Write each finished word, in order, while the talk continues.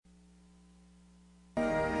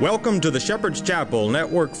Welcome to the Shepherd's Chapel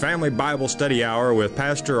Network Family Bible Study Hour with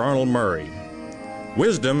Pastor Arnold Murray.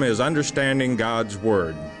 Wisdom is understanding God's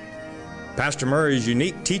Word. Pastor Murray's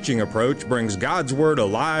unique teaching approach brings God's Word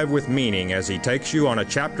alive with meaning as he takes you on a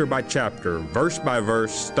chapter-by-chapter,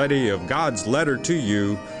 verse-by-verse study of God's letter to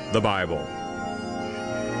you, the Bible.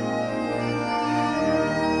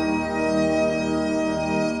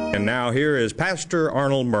 And now here is Pastor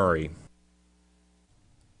Arnold Murray.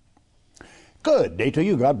 Good day to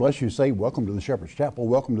you. God bless you. Say welcome to the Shepherd's Chapel.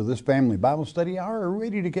 Welcome to this family Bible study hour. We're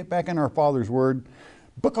ready to get back in our Father's Word.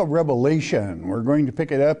 Book of Revelation. We're going to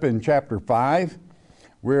pick it up in chapter 5,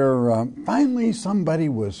 where finally somebody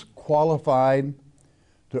was qualified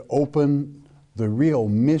to open the real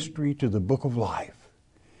mystery to the book of life.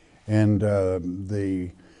 And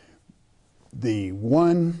the thing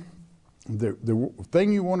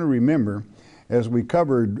you want to remember, as we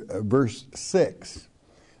covered verse 6,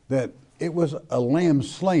 that it was a lamb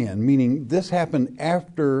slain, meaning this happened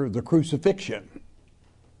after the crucifixion.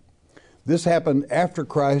 This happened after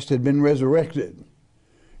Christ had been resurrected.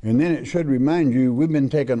 And then it should remind you, we've been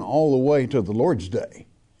taken all the way to the Lord's Day.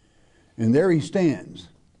 And there he stands.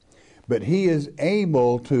 But he is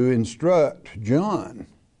able to instruct John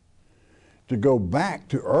to go back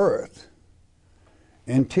to earth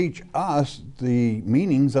and teach us the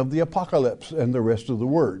meanings of the apocalypse and the rest of the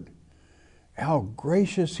word. How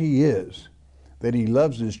gracious he is that he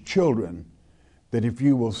loves his children, that if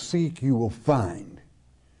you will seek, you will find.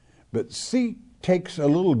 But seek takes a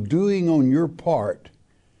little doing on your part.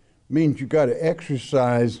 Means you've got to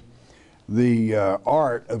exercise the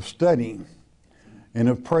art of studying and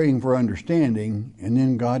of praying for understanding, and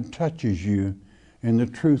then God touches you and the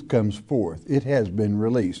truth comes forth. It has been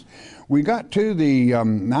released. We got to the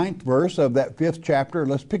 9th verse of that 5th chapter.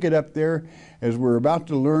 Let's pick it up there as we're about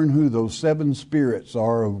to learn who those 7 spirits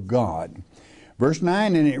are of God. Verse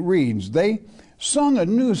 9, and it reads, They sung a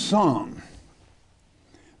new song,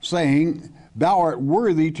 saying, Thou art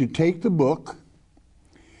worthy to take the book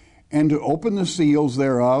and to open the seals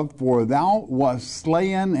thereof, for thou wast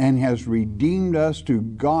slain and hast redeemed us to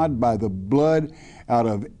God by the blood out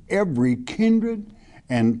of every kindred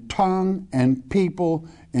and tongue and people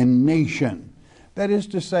and nation. That is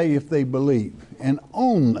to say, if they believe, and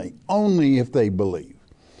only if they believe.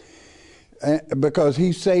 Because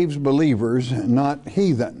he saves believers, not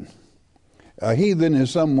heathen. A heathen is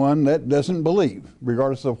someone that doesn't believe,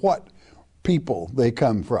 regardless of what people they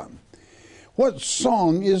come from. What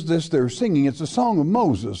song is this they're singing? It's the song of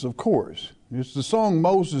Moses, of course. It's the song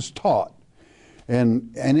Moses taught.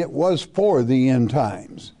 And it was for the end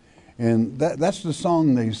times. And that's the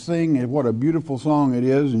song they sing, and what a beautiful song it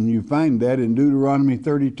is, and you find that in Deuteronomy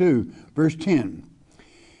 32, verse 10.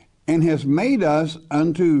 And has made us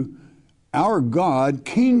unto our God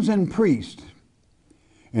kings and priests,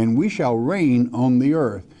 and we shall reign on the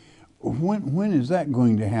earth. When is that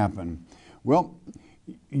going to happen? Well,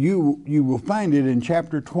 you will find it in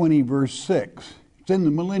chapter 20, verse 6. It's in the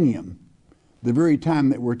millennium, the very time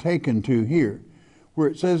that we're taken to here, where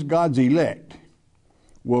it says God's elect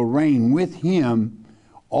will reign with him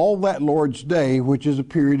all that Lord's day, which is a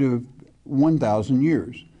period of 1,000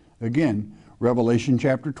 years. Again, Revelation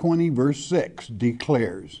chapter 20, verse 6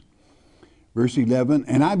 declares. Verse 11,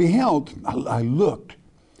 and I beheld, I looked,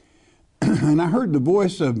 and I heard the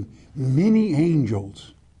voice of many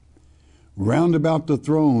angels round about the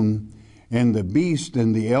throne, and the beast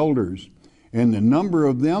and the elders, and the number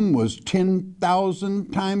of them was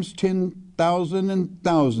 10,000 times 10,000 and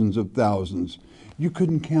thousands of thousands. You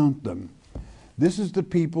couldn't count them. This is the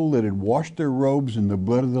people that had washed their robes in the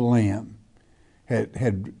blood of the Lamb,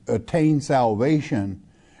 had attained salvation,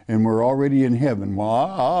 and were already in heaven. Well,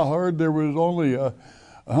 I heard there was only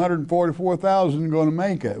 144,000 going to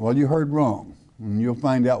make it. Well, you heard wrong. And you'll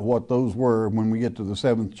find out what those were when we get to the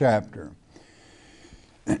 7th chapter.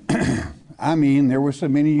 I mean, there were so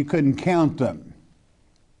many you couldn't count them.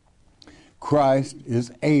 Christ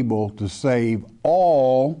is able to save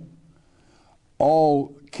all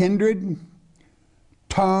kindred,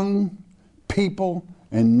 tongue, people,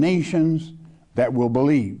 and nations that will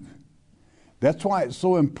believe. That's why it's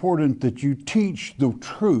so important that you teach the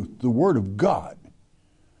truth, the Word of God,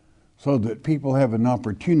 so that people have an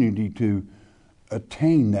opportunity to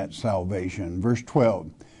attain that salvation. Verse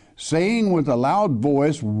 12, saying with a loud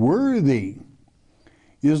voice, Worthy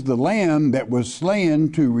is the Lamb that was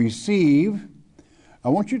slain to receive. I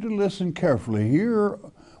want you to listen carefully here.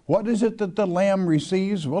 What is it that the Lamb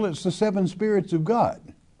receives? Well, it's the 7 spirits of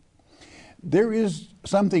God. There is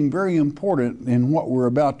something very important in what we're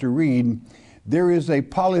about to read. There is a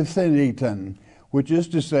polytheton, which is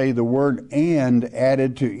to say the word and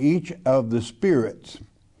added to each of the spirits.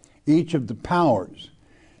 each of the powers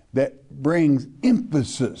that brings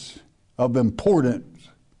emphasis of importance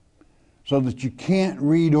so that you can't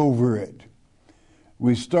read over it.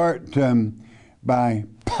 We start by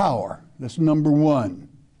power. That's number one.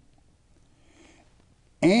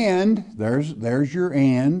 And, there's your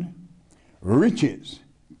and. Riches.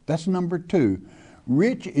 That's number two.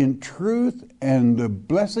 Rich in truth and the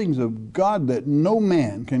blessings of God, that no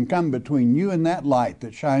man can come between you and that light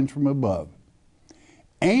that shines from above.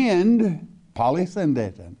 And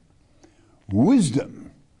polysendeten,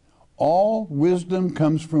 wisdom. All wisdom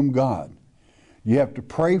comes from God. You have to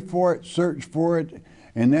pray for it, search for it,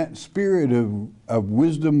 and that spirit of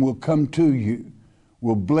wisdom will come to you,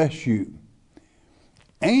 will bless you.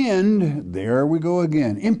 And there we go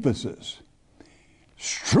again, emphasis.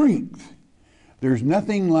 Strength. There's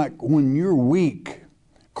nothing like when you're weak,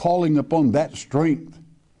 calling upon that strength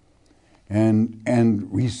and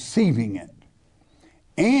receiving it.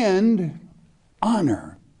 And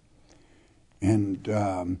honor. And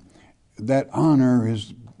that honor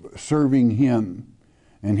is serving Him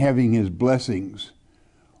and having His blessings.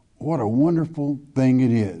 What a wonderful thing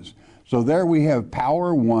it is. So there we have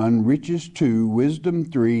power 1, riches 2, wisdom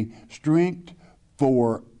 3, strength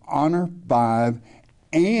 4, honor 5,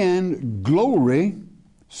 and glory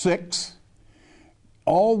 6.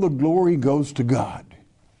 All the glory goes to God.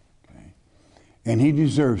 Okay? And He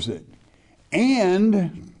deserves it.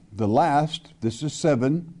 And the last, this is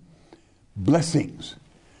 7, blessings.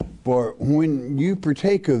 For when you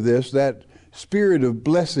partake of this, that spirit of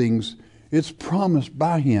blessings, it's promised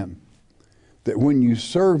by Him that when you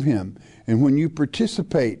serve Him and when you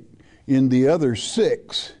participate in the other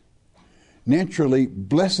 6, naturally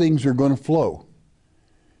blessings are going to flow.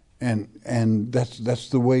 And that's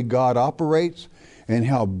the way God operates, and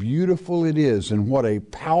how beautiful it is, and what a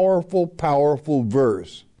powerful, powerful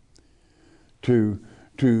verse to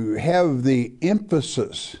have the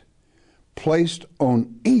emphasis placed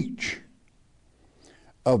on each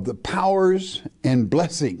of the powers and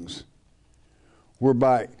blessings,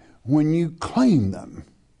 whereby when you claim them,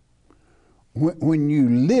 when you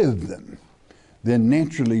live them, then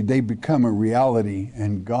naturally they become a reality,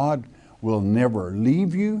 and God will never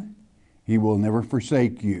leave you. He will never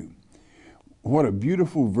forsake you. What a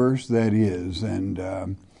beautiful verse that is. And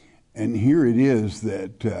here it is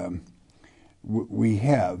that we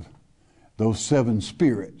have those 7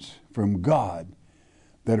 spirits from God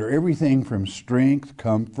that are everything from strength,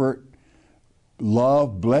 comfort,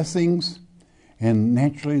 love, blessings, and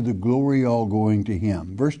naturally the glory all going to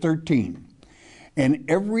Him. Verse 13. And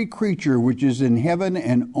every creature which is in heaven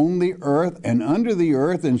and on the earth and under the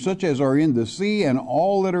earth, and such as are in the sea and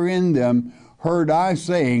all that are in them, heard I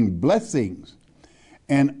saying, blessings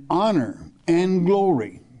and honor and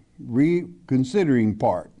glory, reconsidering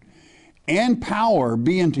part, and power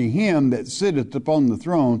be unto Him that sitteth upon the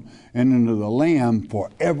throne and unto the Lamb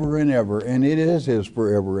forever and ever. And it is His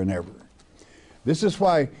forever and ever. This is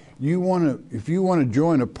why if you want to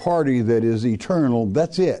join a party that is eternal,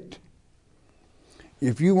 that's it.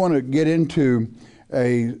 If you want to get into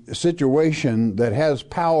a situation that has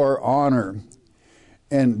power, honor,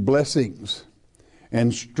 and blessings,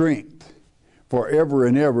 and strength forever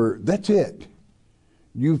and ever, that's it.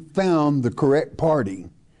 You've found the correct party.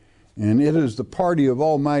 And it is the party of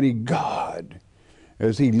Almighty God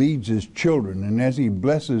as He leads His children and as He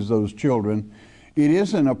blesses those children. It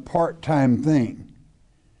isn't a part-time thing.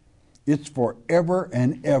 It's forever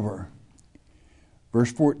and ever.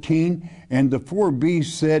 Verse 14, and the 4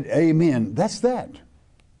 beasts said, Amen. That's that.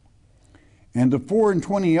 And the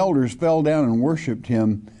 24 elders fell down and worshipped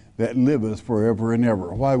Him that liveth forever and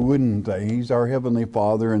ever. Why wouldn't they? He's our Heavenly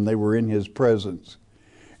Father, and they were in His presence.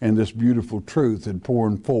 And this beautiful truth had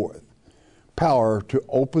poured forth. Power to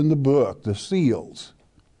open the book, the seals,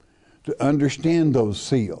 to understand those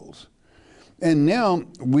seals. And now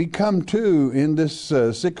we come to, in this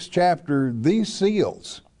 6th chapter, these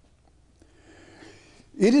seals.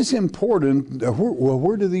 It is important,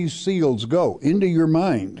 where do these seals go? Into your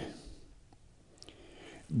mind.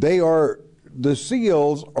 The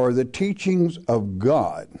seals are the teachings of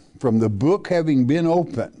God from the book having been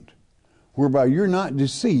opened, whereby you're not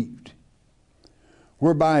deceived,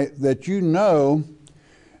 whereby that you know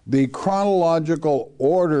the chronological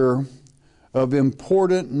order of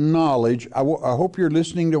important knowledge. I hope you're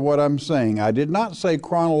listening to what I'm saying. I did not say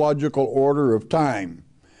chronological order of time.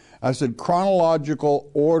 I said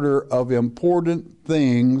chronological order of important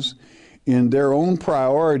things in their own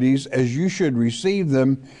priorities as you should receive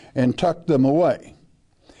them and tuck them away.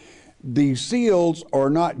 The seals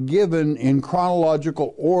are not given in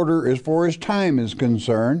chronological order as far as time is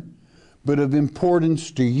concerned, but of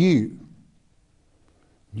importance to you.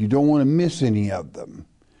 You don't want to miss any of them.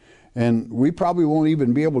 And we probably won't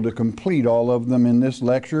even be able to complete all of them in this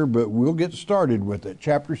lecture, but we'll get started with it.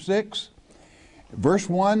 Chapter 6, verse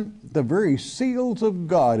 1, the very seals of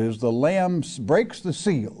God, as the Lamb breaks the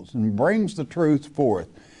seals and brings the truth forth.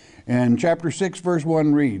 And chapter 6, verse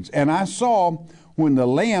 1 reads, "And I saw when the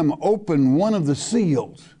Lamb opened one of the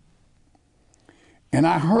seals, and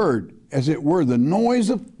I heard, as it were, the noise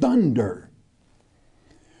of thunder.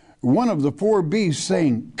 One of the four beasts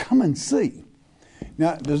saying, 'Come and see.'"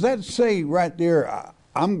 Now, does that say right there,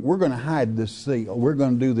 we're going to hide this seal. We're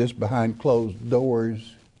going to do this behind closed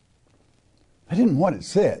doors? That isn't what it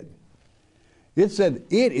said. It said,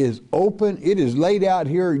 it is open. It is laid out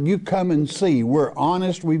here. You come and see. We're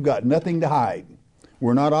honest. We've got nothing to hide.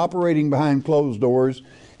 We're not operating behind closed doors,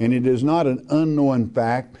 and it is not an unknown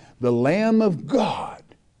fact. The Lamb of God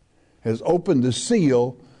has opened the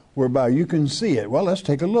seal whereby you can see it. Well, let's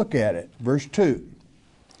take a look at it. Verse 2.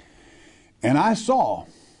 "And I saw,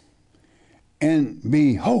 and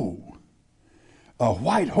behold, a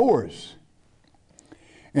white horse,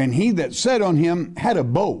 and he that sat on him had a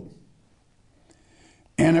bow,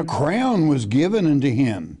 and a crown was given unto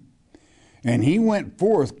him, and he went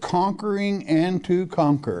forth conquering and to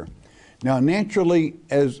conquer." Now, naturally,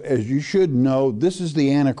 as you should know, this is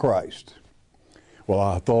the Antichrist. Well,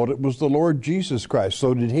 I thought it was the Lord Jesus Christ.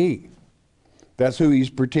 So did he. That's who he's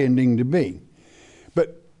pretending to be.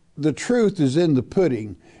 But the truth is in the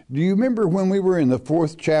pudding. Do you remember when we were in the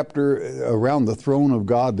 4th chapter around the throne of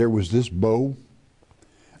God, there was this bow?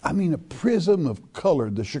 I mean, a prism of color.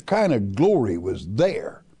 The Shekinah glory was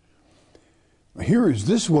there. Here is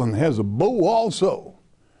this one that has a bow also,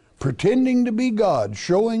 pretending to be God,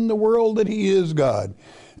 showing the world that he is God.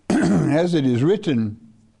 As it is written,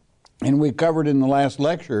 and we covered in the last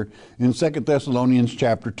lecture in 2 Thessalonians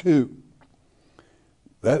chapter 2.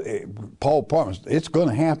 Paul promised it's going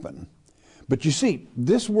to happen. But you see,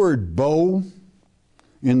 this word bow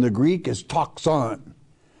in the Greek is toxon.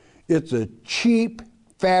 It's a cheap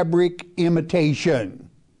fabric imitation,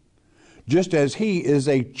 just as he is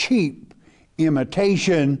a cheap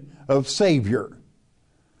imitation of Savior.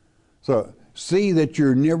 So see that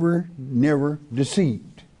you're never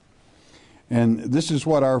deceived. And this is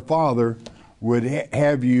what our Father would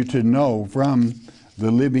have you to know from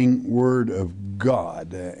the living Word of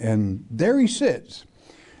God. And there he sits.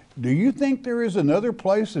 Do you think there is another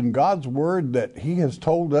place in God's Word that he has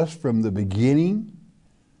told us from the beginning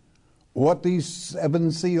what these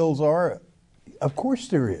 7 seals are? Of course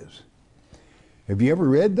there is. Have you ever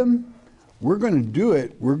read them? We're going to do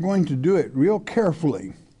it. We're going to do it real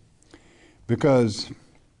carefully, because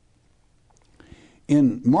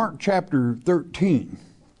in Mark chapter 13,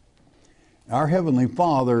 our Heavenly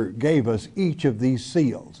Father gave us each of these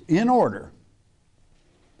seals in order,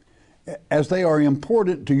 as they are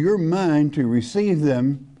important to your mind to receive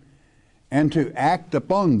them and to act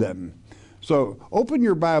upon them. So open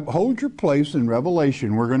your Bible, hold your place in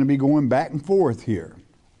Revelation. We're going to be going back and forth here.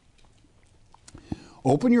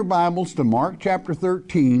 Open your Bibles to Mark chapter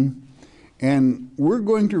 13, and we're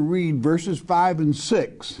going to read verses 5 and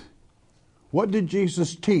 6. What did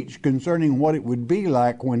Jesus teach concerning what it would be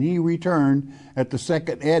like when he returned at the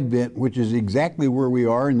second advent, which is exactly where we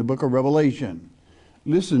are in the book of Revelation?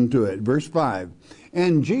 Listen to it, verse 5.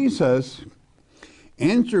 "And Jesus,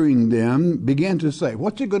 answering them, began to say,"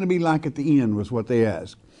 what's it going to be like at the end was what they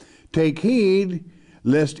asked. "Take heed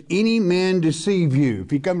lest any man deceive you." If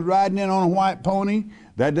he comes riding in on a white pony,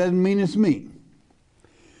 that doesn't mean it's me.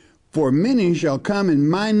 "For many shall come in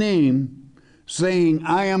my name, saying,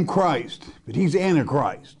 I am Christ," but he's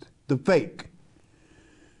Antichrist, the fake,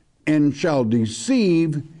 "and shall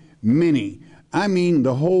deceive many." I mean,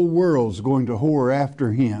 the whole world's going to whore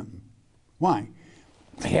after him. Why?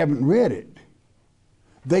 They haven't read it.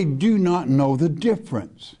 They do not know the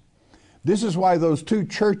difference. This is why those 2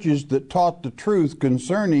 churches that taught the truth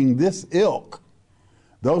concerning this ilk,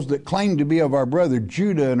 those that claim to be of our brother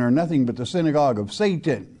Judah and are nothing but the synagogue of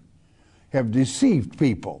Satan, have deceived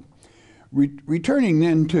people. Returning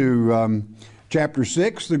then to chapter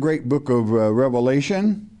 6, the great book of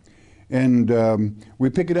Revelation, and we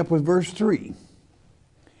pick it up with verse 3.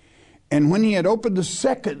 "And when he had opened the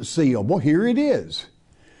second seal," well, here it is.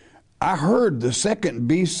 "I heard the second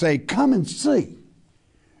beast say, 'Come and see.'"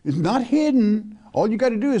 It's not hidden. All you got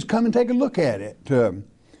to do is come and take a look at it.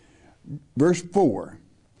 Verse 4.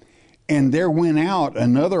 "And there went out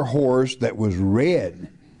another horse that was red,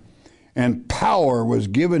 and power was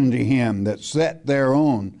given to him that sat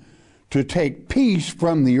thereon to take peace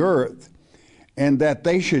from the earth, and that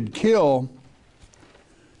they should kill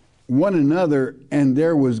one another, and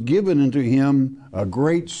there was given unto him a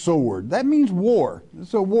great sword. That means war.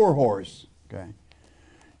 It's a war horse. Okay.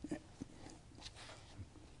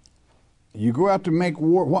 You go out to make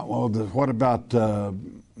war. What about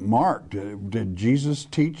Mark? Did Jesus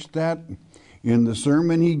teach that in the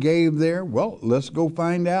sermon he gave there? Well, let's go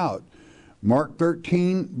find out. Mark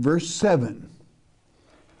 13, verse 7.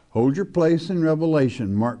 Hold your place in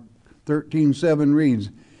Revelation. Mark 13:7 reads,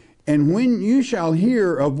 "And when you shall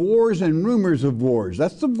hear of wars and rumors of wars,"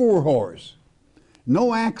 that's the war horse.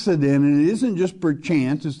 No accident, and it isn't just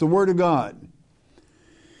perchance, it's the Word of God.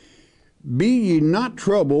 "Be ye not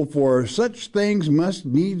troubled, for such things must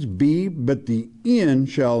needs be, but the end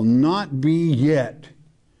shall not be yet."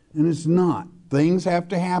 And it's not. Things have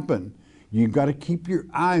to happen. You've got to keep your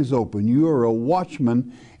eyes open. You are a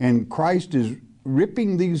watchman, and Christ is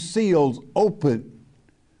ripping these seals open.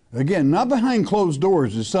 Again, not behind closed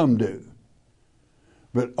doors as some do,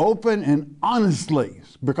 but open and honestly,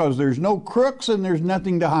 because there's no crooks and there's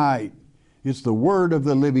nothing to hide. It's the Word of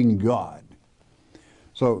the living God.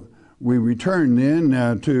 So we return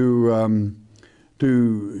then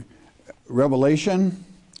to Revelation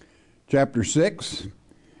chapter 6,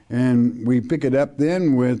 and we pick it up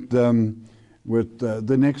then with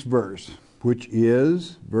the next verse, which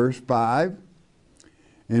is verse 5.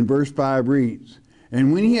 And verse 5 reads,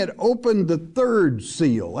 "And when he had opened the third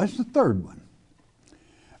seal," that's the third one,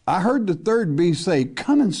 "I heard the third beast say,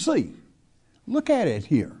 Come and see." Look at it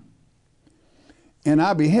here. "And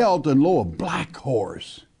I beheld, and lo, a black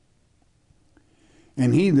horse.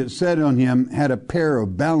 And he that sat on him had a pair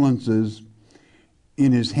of balances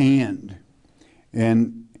in his hand."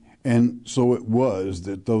 And so it was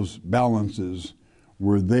that those balances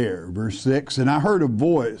were there. Verse 6, "And I heard a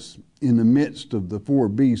voice in the midst of the four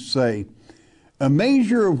beasts say, A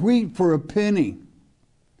measure of wheat for a penny,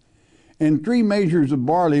 and 3 measures of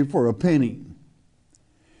barley for a penny.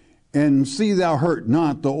 And see thou hurt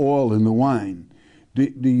not the oil and the wine."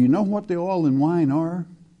 Do you know what the oil and wine are?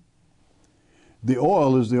 The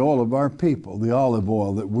oil is the oil of our people, the olive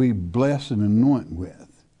oil that we bless and anoint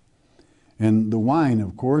with. And the wine,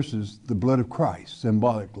 of course, is the blood of Christ,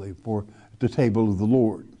 symbolically, for the table of the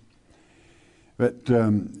Lord. But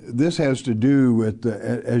this has to do with,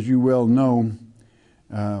 as you well know,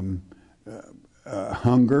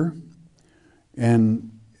 hunger,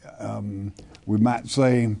 and we might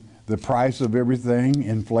say the price of everything.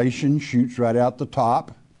 Inflation shoots right out the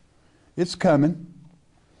top. It's coming.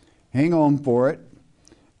 Hang on for it.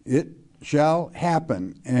 It shall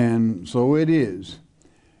happen, and so it is,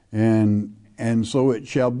 and so it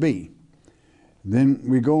shall be. Then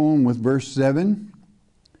we go on with verse 7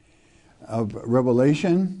 of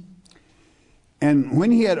Revelation. "And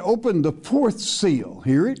when he had opened the fourth seal,"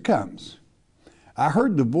 here it comes, "I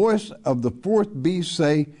heard the voice of the fourth beast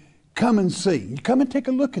say, Come and see." Come and take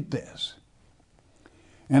a look at this.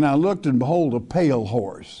 "And I looked, and behold, a pale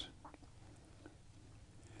horse.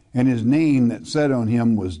 And his name that sat on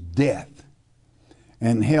him was Death,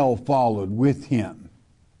 and hell followed with him.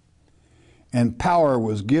 And power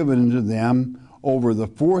was given unto them over the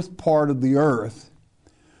fourth part of the earth,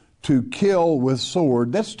 to kill with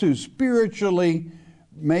sword." That's to spiritually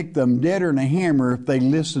make them deader than a hammer if they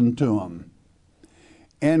listen to them.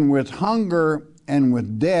 "And with hunger, and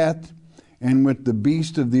with death, and with the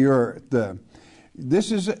beast of the earth."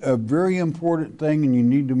 This is a very important thing, and you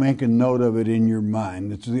need to make a note of it in your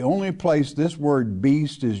mind. It's the only place this word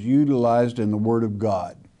beast is utilized in the Word of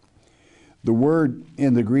God. The word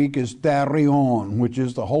in the Greek is therion, which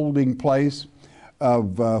is the holding place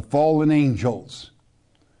of fallen angels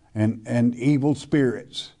and evil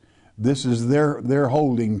spirits. This is their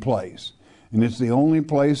holding place. And it's the only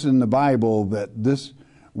place in the Bible that this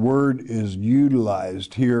word is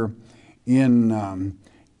utilized here in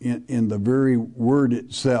the very word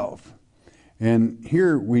itself. And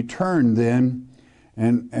here we turn then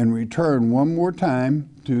and return one more time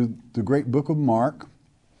to the great book of Mark.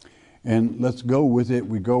 And let's go with it.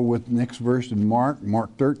 We go with the next verse in Mark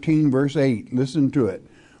 13, verse 8. Listen to it.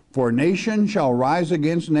 "For nation shall rise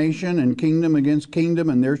against nation, and kingdom against kingdom,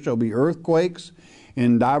 and there shall be earthquakes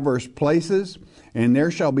in divers places, and there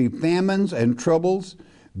shall be famines and troubles.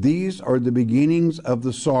 These are the beginnings of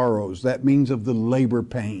the sorrows." That means of the labor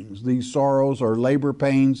pains. These sorrows are labor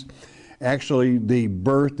pains, actually the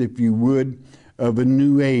birth, if you would, of a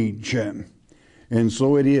new age. And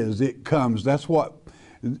so it is. It comes. That's what,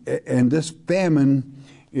 and this famine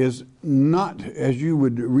is not, as you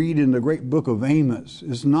would read in the great book of Amos,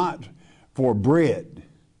 is not for bread,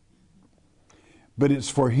 but it's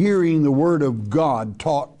for hearing the Word of God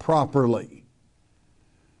taught properly.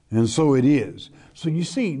 And so it is. So you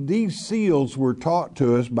see, these seals were taught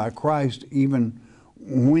to us by Christ even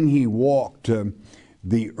when he walked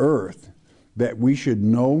the earth, that we should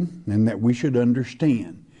know and that we should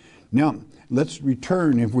understand. Now, let's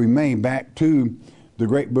return, if we may, back to the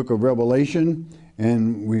great book of Revelation,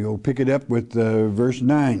 and we'll pick it up with verse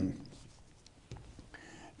 9.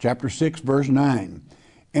 Chapter 6, verse 9.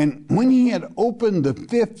 And when he had opened the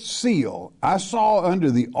fifth seal, I saw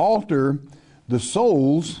under the altar the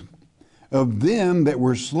souls of them that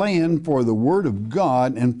were slain for the word of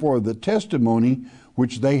God and for the testimony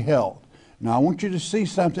which they held. Now I want you to see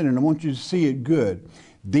something, and I want you to see it good.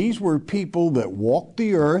 These were people that walked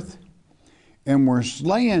the earth and were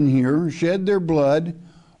slain here, shed their blood,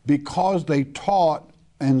 because they taught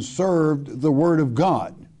and served the word of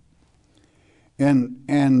God. And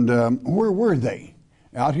where were they?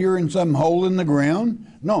 Out here in some hole in the ground?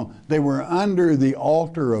 No, they were under the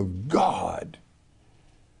altar of God,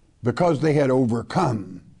 because they had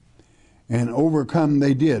overcome. And overcome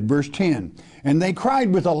they did. Verse 10, and they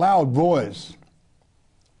cried with a loud voice,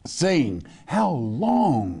 saying, how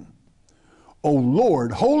long, O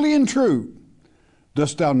Lord, holy and true,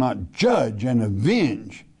 dost thou not judge and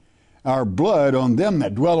avenge our blood on them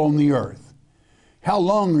that dwell on the earth? How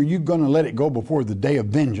long are you going to let it go before the day of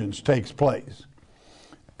vengeance takes place?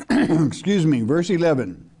 Excuse me, verse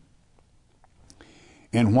 11.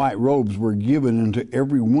 And white robes were given unto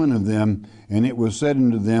every one of them, and it was said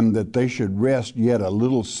unto them that they should rest yet a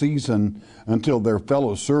little season until their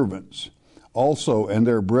fellow servants also and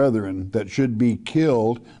their brethren that should be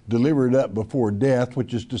killed, delivered up before death,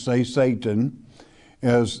 which is to say Satan,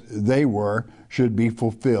 as they were, should be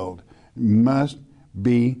fulfilled. Must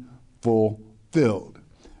be fulfilled.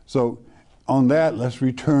 So on that, let's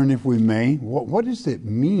return, if we may. What does it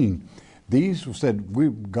mean? These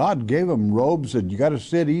said, God gave them robes, said, you got to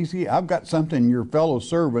sit easy. I've got something your fellow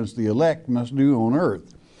servants, the elect, must do on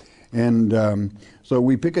earth. And so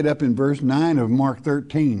we pick it up in verse 9 of Mark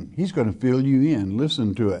 13. He's going to fill you in.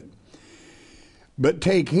 Listen to it. But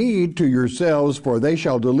take heed to yourselves, for they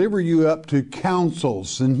shall deliver you up to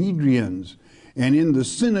councils, Sanhedrians, and in the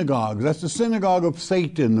synagogues. That's the synagogue of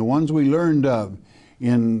Satan, the ones we learned of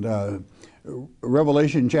in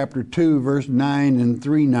Revelation chapter 2, verse 9 and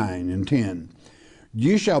 3, 9 and 10.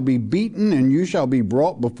 You shall be beaten, and you shall be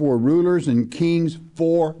brought before rulers and kings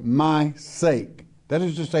for my sake. That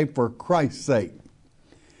is to say, for Christ's sake.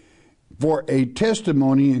 For a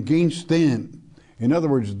testimony against them. In other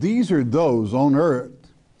words, these are those on earth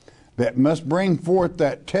that must bring forth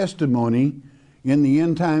that testimony in the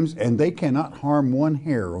end times, and they cannot harm one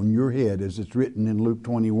hair on your head, as it's written in Luke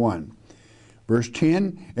 21. Verse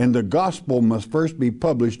 10, and the gospel must first be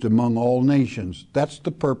published among all nations. That's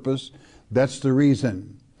the purpose. That's the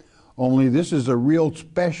reason. Only this is a real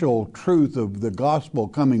special truth of the gospel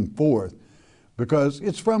coming forth, because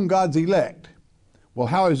it's from God's elect. Well,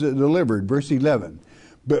 how is it delivered? Verse 11,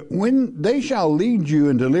 but when they shall lead you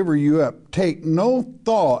and deliver you up, take no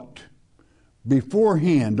thought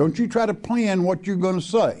beforehand. Don't you try to plan what you're going to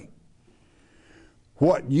say.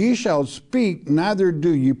 What ye shall speak, neither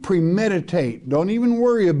do you premeditate. Don't even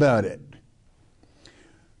worry about it.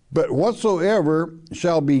 But whatsoever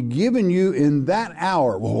shall be given you in that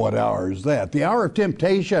hour. Well, what hour is that? The hour of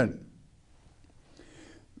temptation.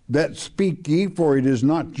 That speak ye, for it is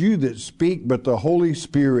not you that speak, but the Holy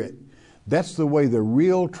Spirit. That's the way, the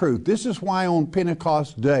real truth. This is why on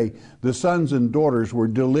Pentecost Day, the sons and daughters were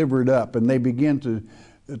delivered up, and they began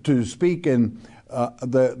to speak in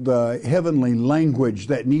the heavenly language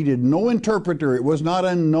that needed no interpreter. It was not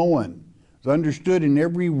unknown. It was understood in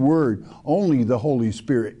every word. Only the Holy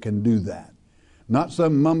Spirit can do that. Not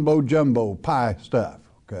some mumbo-jumbo pie stuff,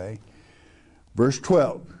 okay? Verse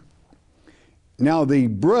 12. Now the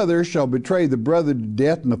brother shall betray the brother to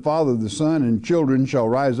death, and the father the son, and children shall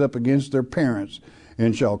rise up against their parents,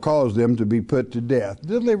 and shall cause them to be put to death.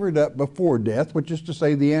 Delivered up before death, which is to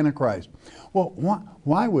say the Antichrist. Well,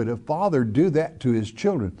 why would a father do that to his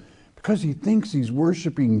children? Because he thinks he's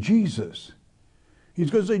worshiping Jesus. He's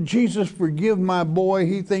going to say, Jesus, forgive my boy.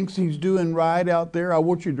 He thinks he's doing right out there. I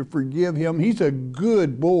want you to forgive him. He's a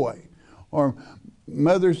good boy. Or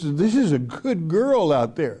mother says, this is a good girl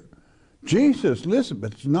out there. Jesus, listen,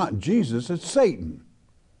 but it's not Jesus, it's Satan.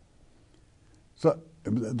 So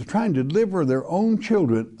they're trying to deliver their own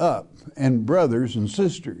children up, and brothers and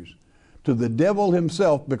sisters, to the devil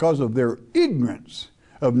himself because of their ignorance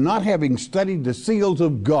of not having studied the seals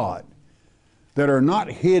of God that are not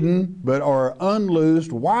hidden but are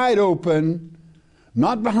unloosed, wide open,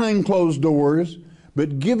 not behind closed doors,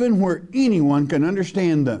 but given where anyone can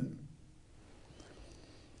understand them.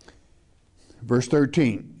 Verse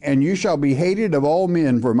 13, and you shall be hated of all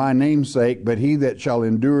men for my name's sake, but he that shall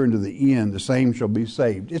endure unto the end, the same shall be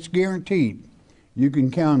saved. It's guaranteed. You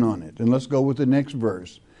can count on it. And let's go with the next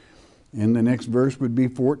verse. And the next verse would be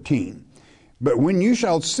 14. But when you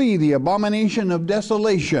shall see the abomination of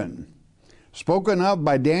desolation, spoken of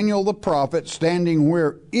by Daniel the prophet, standing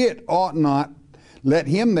where it ought not, let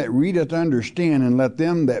him that readeth understand, and let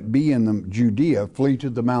them that be in the Judea flee to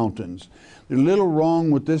the mountains. There's a little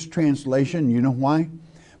wrong with this translation. You know why?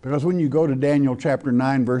 Because when you go to Daniel chapter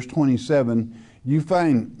 9, verse 27, you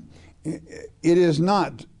find it is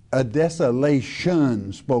not a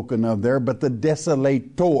desolation spoken of there, but the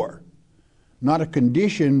desolator. Not a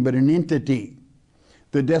condition, but an entity.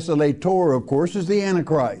 The desolator, of course, is the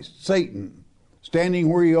Antichrist, Satan, standing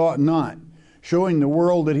where he ought not, showing the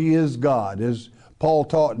world that he is God, as Paul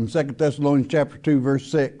taught in 2 Thessalonians chapter 2,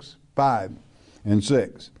 verse 6, 5, and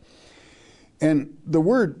 6. And the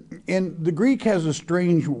word, in the Greek has a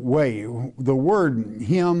strange way. The word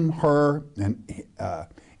him, her, and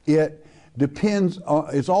it depends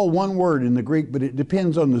on, it's all one word in the Greek, but it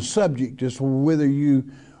depends on the subject as to whether you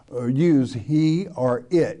use he or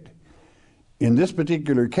it. In this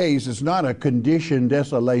particular case, it's not a condition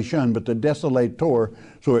desolation, but the desolator,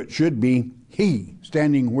 so it should be he,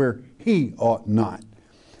 standing where he ought not.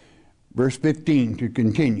 Verse 15 to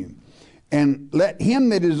continue. And let him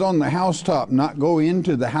that is on the housetop not go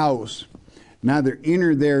into the house, neither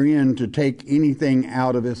enter therein to take anything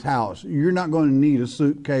out of his house. You're not going to need a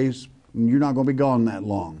suitcase, and you're not going to be gone that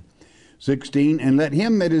long. 16, and let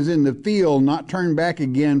him that is in the field not turn back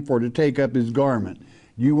again for to take up his garment.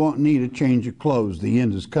 You won't need a change of clothes. The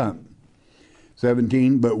end has come.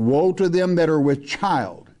 17, but woe to them that are with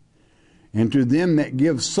child, and to them that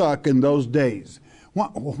give suck in those days.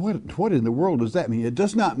 What in the world does that mean? It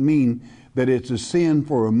does not mean that it's a sin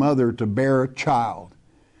for a mother to bear a child.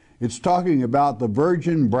 It's talking about the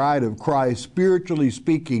virgin bride of Christ, spiritually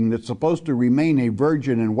speaking, that's supposed to remain a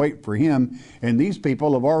virgin and wait for him. And these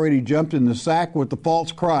people have already jumped in the sack with the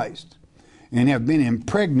false Christ and have been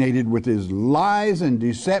impregnated with his lies and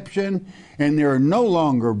deception, and they are no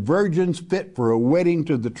longer virgins fit for a wedding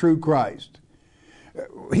to the true Christ.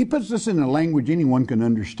 He puts this in a language anyone can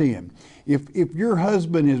understand. If your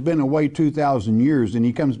husband has been away 2,000 years and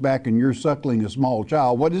he comes back and you're suckling a small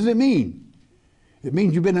child, what does it mean? It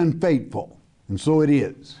means you've been unfaithful, and so it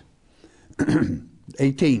is.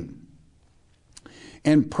 18.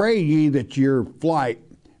 And pray ye that your flight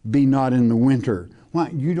be not in the winter. Why?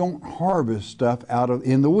 You don't harvest stuff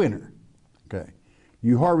in the winter. Okay.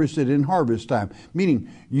 You harvest it in harvest time, meaning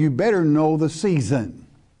you better know the season.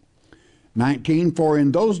 19, for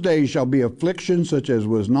in those days shall be affliction such as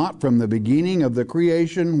was not from the beginning of the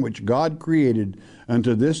creation which God created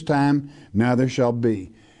unto this time, neither shall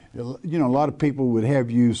be. You know, a lot of people would have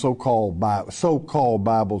you so-called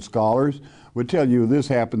Bible scholars would tell you this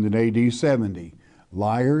happened in AD 70.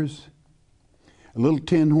 Liars. A little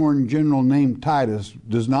tin-horn general named Titus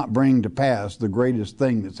does not bring to pass the greatest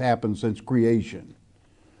thing that's happened since creation.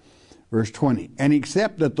 Verse 20, and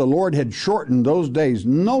except that the Lord had shortened those days,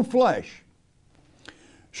 no flesh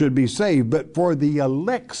should be saved, but for the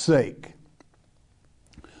elect's sake,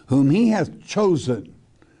 whom he hath chose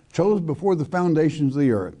before the foundations of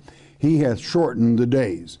the earth, he hath shortened the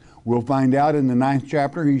days. We'll find out in the 9th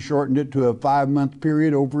chapter, he shortened it to a 5-month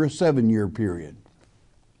period over a 7-year period.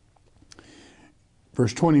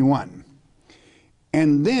 Verse 21,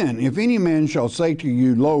 and then if any man shall say to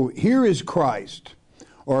you, lo, here is Christ,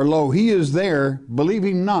 or lo, he is there, believe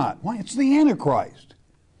him not. Why? It's the Antichrist.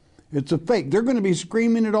 It's a fake. They're going to be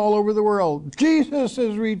screaming it all over the world. Jesus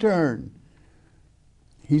has returned.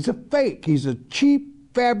 He's a fake. He's a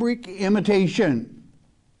cheap fabric imitation.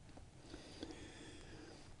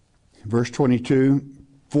 Verse 22,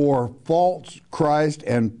 for false Christ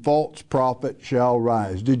and false prophet shall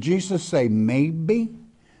rise. Did Jesus say maybe?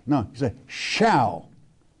 No, he said shall.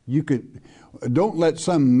 Don't let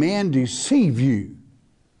some man deceive you.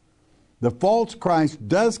 The false Christ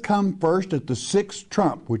does come first at the 6th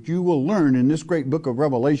trump, which you will learn in this great book of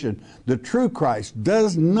Revelation. The true Christ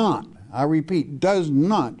does not, I repeat, does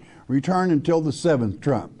not return until the 7th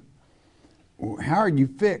trump. How are you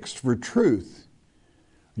fixed for truth?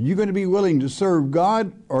 Are you going to be willing to serve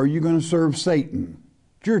God, or are you going to serve Satan?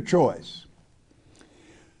 It's your choice.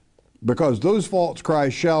 Because those false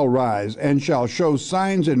Christs shall rise and shall show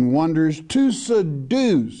signs and wonders to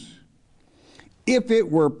seduce, if it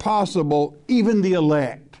were possible, even the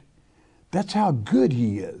elect. That's how good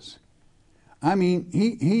he is. I mean,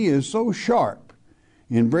 he is so sharp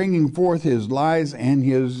in bringing forth his lies and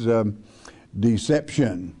his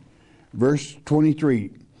deception. Verse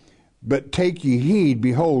 23, But take ye heed,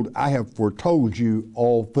 behold, I have foretold you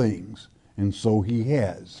all things. And so he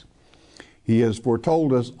has. He has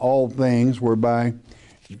foretold us all things whereby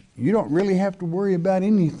you don't really have to worry about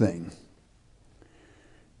anything.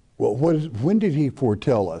 Well, when did he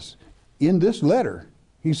foretell us? In this letter.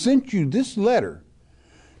 He sent you this letter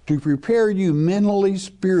to prepare you mentally,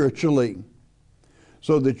 spiritually,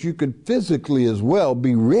 so that you could physically as well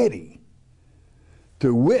be ready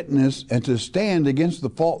to witness and to stand against the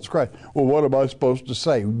false Christ. Well, what am I supposed to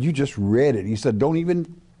say? You just read it. He said, don't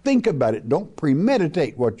even think about it. Don't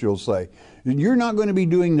premeditate what you'll say. You're not going to be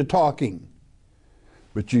doing the talking.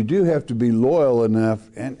 But you do have to be loyal enough.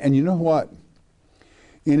 And you know what?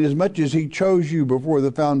 Inasmuch as he chose you before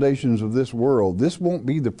the foundations of this world, this won't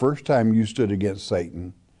be the first time you stood against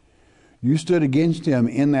Satan. You stood against him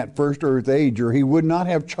in that first earth age, or he would not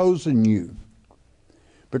have chosen you.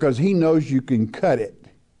 Because he knows you can cut it.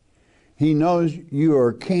 He knows you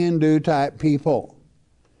are can-do type people.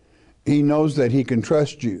 He knows that he can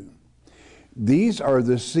trust you. These are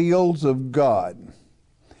the seals of God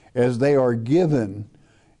as they are given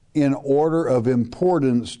in order of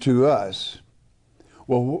importance to us.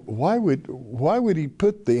 Well, why would he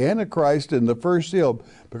put the Antichrist in the first seal?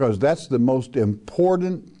 Because that's the most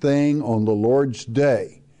important thing on the Lord's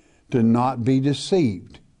day, to not be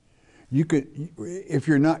deceived. You could, if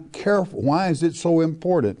you're not careful, why is it so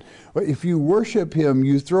important? If you worship him,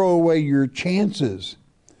 you throw away your chances.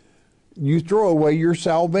 You throw away your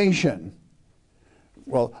salvation.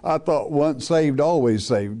 Well, I thought once saved, always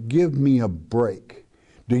saved. Give me a break.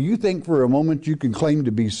 Do you think for a moment you can claim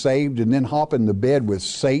to be saved and then hop in the bed with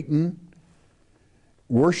Satan,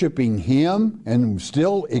 worshiping him, and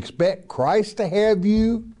still expect Christ to have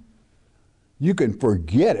you? You can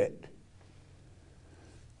forget it.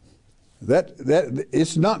 That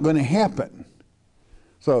it's not going to happen.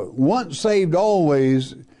 So once saved,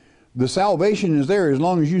 always, the salvation is there as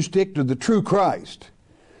long as you stick to the true Christ.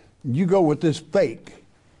 You go with this fake,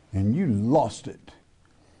 and you lost it.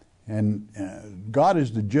 And God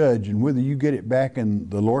is the judge, and whether you get it back in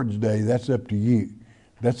the Lord's day, that's up to you.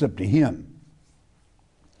 That's up to him.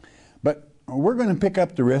 But we're going to pick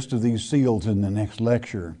up the rest of these seals in the next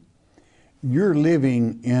lecture. You're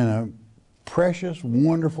living in a precious,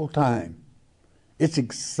 wonderful time. It's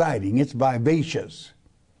exciting. It's vivacious.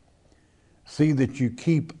 See that you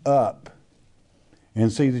keep up and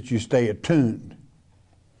see that you stay attuned.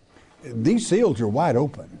 These seals are wide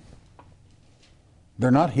open. They're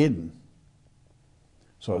not hidden.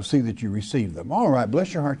 So see that you receive them. All right,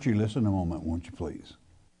 bless your heart. You listen a moment, won't you please?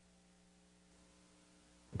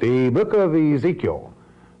 The book of Ezekiel.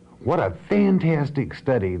 What a fantastic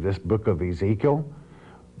study, this book of Ezekiel.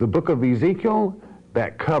 The book of Ezekiel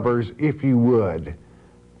that covers, if you would,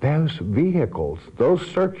 those vehicles, those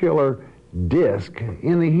circular discs.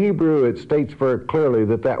 In the Hebrew, it states very clearly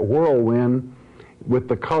that that whirlwind with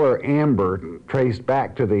the color amber traced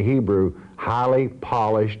back to the Hebrew, highly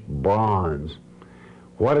polished bronze.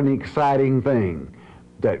 What an exciting thing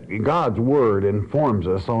that God's Word informs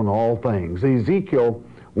us on all things. Ezekiel,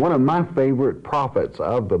 one of my favorite prophets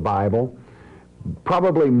of the Bible,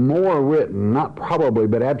 probably more written, not probably,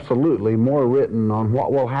 but absolutely more written on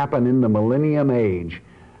what will happen in the millennium age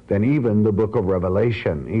than even the book of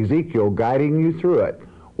Revelation. Ezekiel guiding you through it,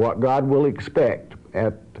 what God will expect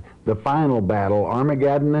at the final battle,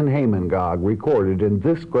 Armageddon and Hamon-Gog, recorded in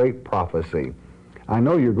this great prophecy. I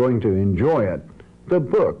know you're going to enjoy it, the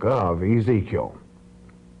book of Ezekiel.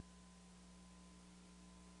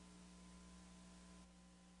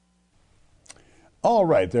 All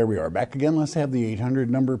right, there we are. Back again. Let's have the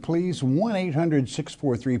 800 number, please.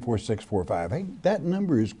 1-800-643-4645. Hey, that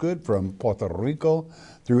number is good from Puerto Rico,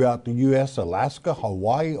 throughout the U.S., Alaska,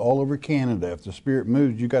 Hawaii, all over Canada. If the Spirit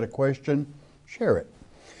moves, you got a question, share it.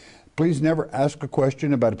 Please never ask a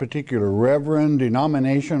question about a particular reverend,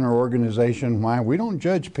 denomination, or organization. Why? We don't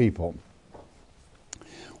judge people.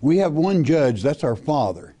 We have one judge, that's our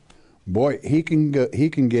Father. Boy, he can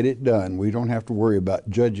get it done. We don't have to worry about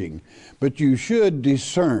judging. But you should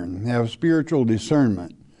discern, have spiritual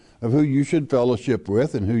discernment of who you should fellowship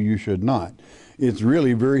with and who you should not. It's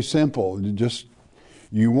really very simple.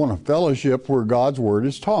 You want to fellowship where God's Word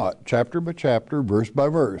is taught, chapter by chapter, verse by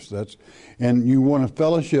verse. And you want to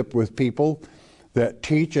fellowship with people that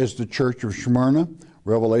teach as the Church of Smyrna,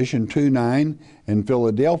 Revelation 2:9, and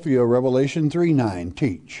Philadelphia, Revelation 3:9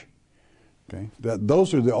 teach. Okay?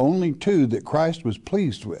 Those are the only two that Christ was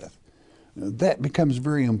pleased with. That becomes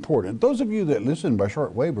very important. Those of you that listen by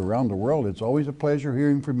shortwave around the world, it's always a pleasure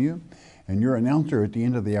hearing from you. And your announcer at the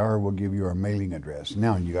end of the hour will give you our mailing address.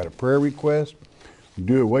 Now, you got a prayer request,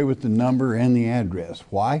 do away with the number and the address.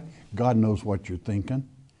 Why? God knows what you're thinking.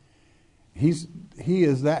 He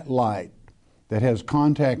is that light that has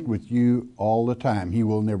contact with you all the time. He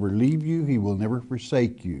will never leave you. He will never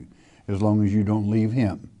forsake you as long as you don't leave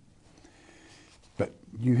Him. But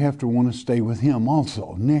you have to want to stay with Him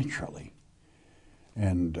also, naturally.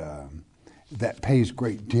 And that pays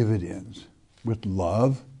great dividends with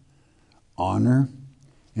love, honor,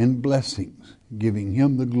 and blessings, giving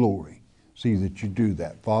Him the glory. See that you do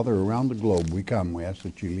that. Father, around the globe we come. We ask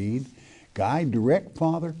that you lead, guide, direct,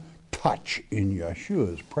 Father, touch in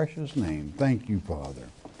Yeshua's precious name. Thank you, Father.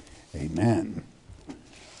 Amen.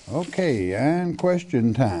 Okay, and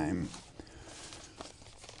question time.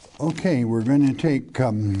 Okay, we're going to take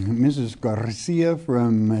Mrs. Garcia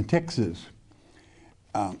from Texas.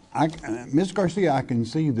 Ms. Garcia, I can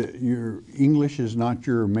see that your English is not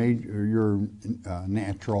your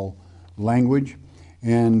natural language,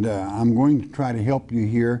 and I'm going to try to help you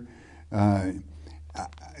here,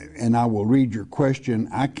 and I will read your question.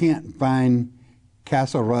 I can't find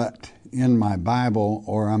Kasarat in my Bible,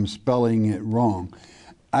 or I'm spelling it wrong.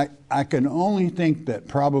 I can only think that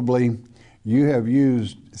probably you have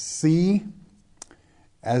used C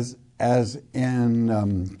as in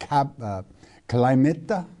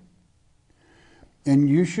Calimeta, and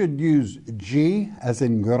you should use G as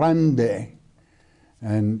in grande,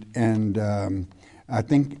 and I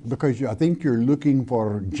think because I think you're looking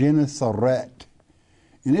for Genesaret,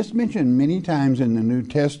 and it's mentioned many times in the New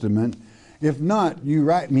Testament. If not, you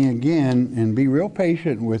write me again and be real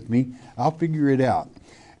patient with me. I'll figure it out.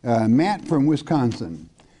 Matt from Wisconsin.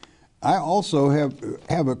 I also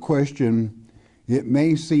have a question. It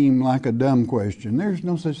may seem like a dumb question. There's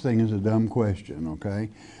no such thing as a dumb question, okay?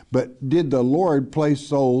 But did the Lord place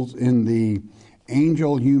souls in the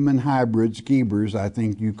angel-human hybrids, Gebers, I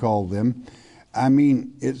think you call them? I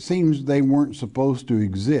mean, it seems they weren't supposed to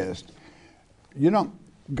exist. You know,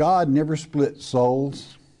 God never split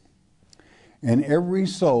souls, and every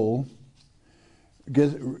soul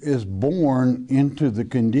is born into the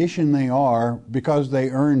condition they are because they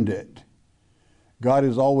earned it. God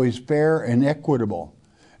is always fair and equitable.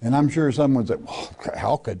 And I'm sure someone said, well,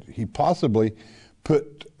 how could He possibly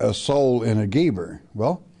put a soul in a Geber?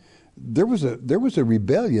 Well, there was a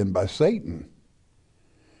rebellion by Satan.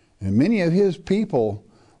 And many of his people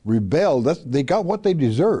rebelled. They got what they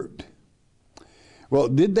deserved. Well,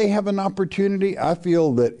 did they have an opportunity? I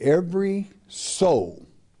feel that every soul,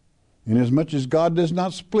 inasmuch as God does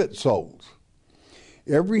not split souls,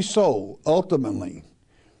 every soul ultimately,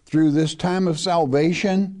 through this time of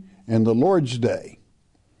salvation and the Lord's Day,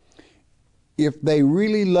 if they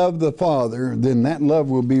really love the Father, then that love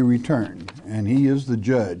will be returned, and He is the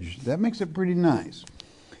judge. That makes it pretty nice.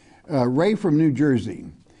 Ray from New Jersey.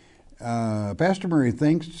 Pastor Murray,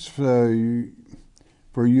 thanks for you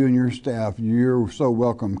and your staff. You're so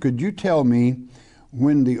welcome. Could you tell me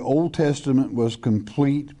when the Old Testament was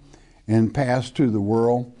complete and passed to the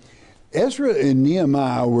world? Ezra and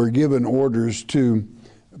Nehemiah were given orders to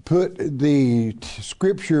put the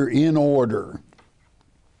Scripture in order,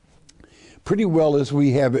 pretty well as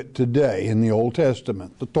we have it today in the Old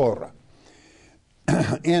Testament, the Torah.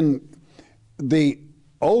 And the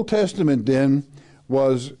Old Testament then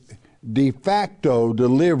was de facto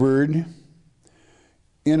delivered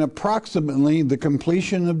in approximately the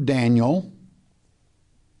completion of Daniel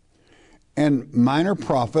and minor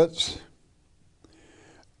prophets,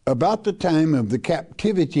 about the time of the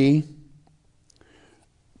captivity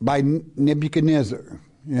by Nebuchadnezzar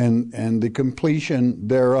and the completion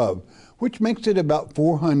thereof, which makes it about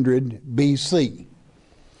 400 BC.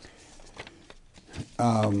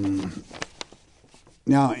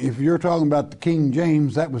 Now, if you're talking about the King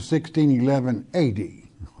James, that was 1611 AD.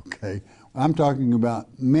 Okay, I'm talking about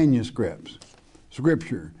manuscripts,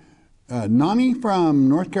 Scripture. Nomi from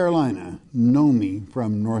North Carolina.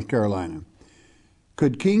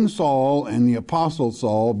 Could King Saul and the Apostle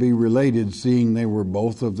Saul be related, seeing they were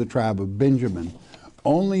both of the tribe of Benjamin?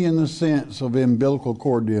 Only in the sense of umbilical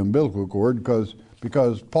cord to umbilical cord,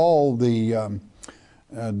 because Paul, the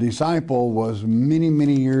disciple, was many,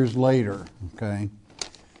 many years later, okay?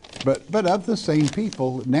 But of the same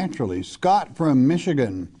people, naturally. Scott from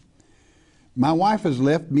Michigan. My wife has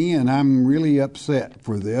left me, and I'm really upset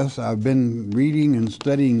for this. I've been reading and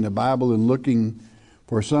studying the Bible and looking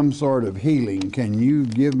for some sort of healing. Can you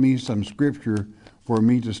give me some Scripture for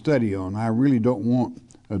me to study on? I really don't want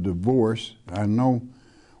a divorce. I know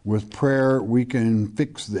with prayer we can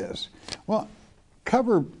fix this. Well,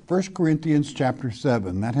 cover 1 Corinthians chapter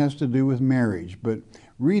 7. That has to do with marriage, but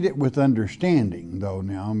read it with understanding, though.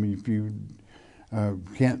 Now, I mean, if you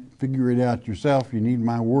can't figure it out yourself, you need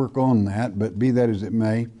my work on that, but be that as it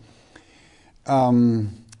may.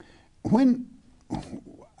 When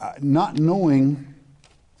not knowing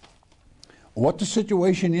what the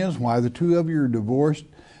situation is, why the two of you are divorced,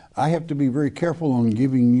 I have to be very careful on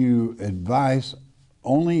giving you advice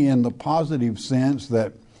only in the positive sense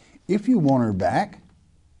that if you want her back,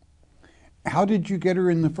 how did you get her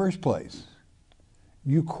in the first place?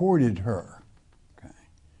 You courted her. Okay.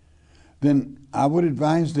 Then I would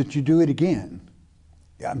advise that you do it again.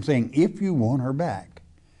 I'm saying if you want her back,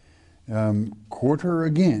 court her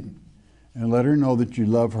again and let her know that you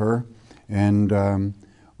love her, and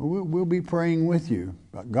we'll be praying with you.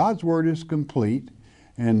 God's word is complete,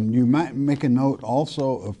 and you might make a note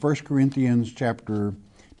also of 1 Corinthians chapter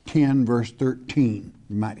 10, verse 13.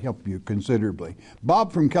 It might help you considerably.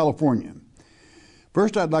 Bob from California.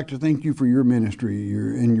 First, I'd like to thank you for your ministry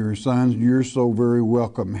and your sons. You're so very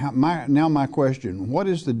welcome. Now my question, what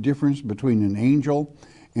is the difference between an angel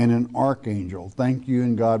and an archangel? Thank you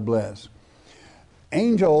and God bless.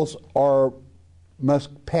 Angels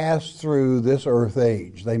must pass through this earth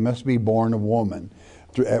age. They must be born of woman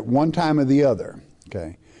at one time or the other.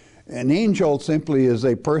 Okay. An angel simply is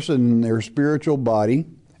a person in their spiritual body,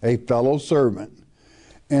 a fellow servant.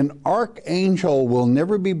 An archangel will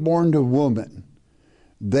never be born to woman.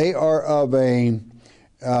 They are of they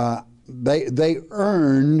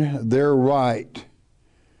earned their right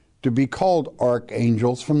to be called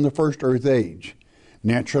archangels from the first earth age.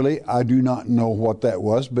 Naturally, I do not know what that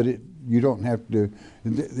was, but you don't have to.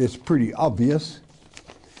 It's pretty obvious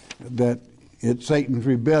that it's Satan's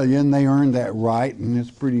rebellion. They earned that right, and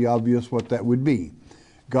it's pretty obvious what that would be.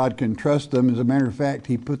 God can trust them. As a matter of fact,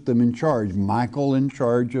 He put them in charge. Michael in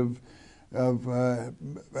charge of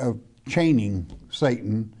chaining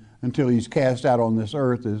Satan until he's cast out on this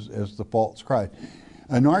earth as the false Christ.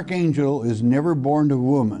 An archangel is never born to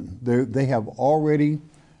woman. They have already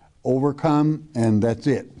overcome, and that's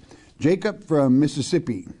it. Jacob from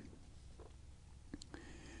Mississippi.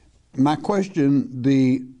 My question,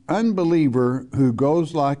 the unbeliever who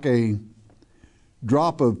goes like a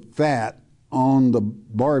drop of fat on the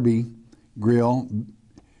Barbie grill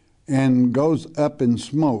and goes up in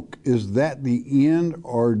smoke, is that the end,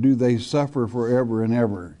 or do they suffer forever and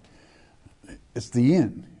ever? It's the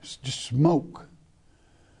end. It's just smoke.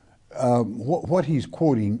 What he's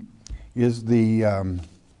quoting is the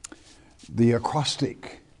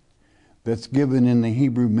acrostic that's given in the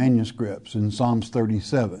Hebrew manuscripts in Psalms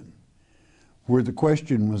 37, where the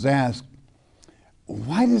question was asked,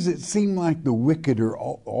 why does it seem like the wicked are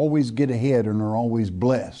always get ahead and are always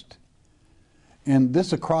blessed? And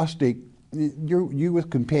this acrostic, you with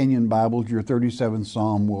companion Bibles, your 37th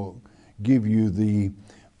Psalm will give you the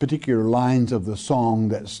particular lines of the song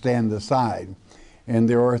that stand aside. And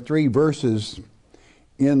there are 3 verses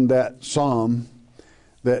in that psalm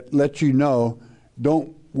that let you know,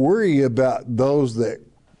 don't worry about those that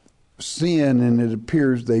sin and it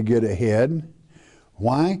appears they get ahead.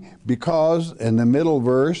 Why? Because in the middle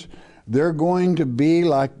verse, they're going to be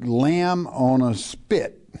like lamb on a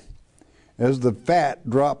spit as the fat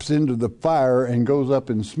drops into the fire and goes up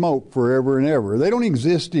in smoke forever and ever. They don't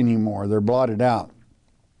exist anymore. They're blotted out.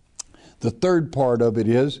 The third part of it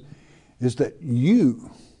is that you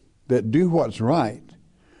that do what's right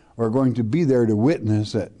are going to be there to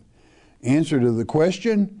witness that. Answer to the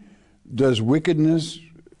question, does wickedness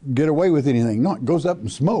get away with anything? No, it goes up in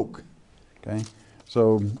smoke. Okay?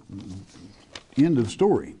 So, end of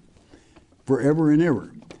story. Forever and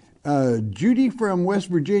ever. Judy from West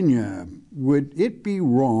Virginia, would it be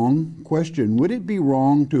wrong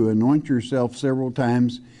to anoint yourself several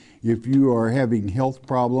times if you are having health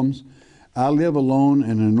problems? I live alone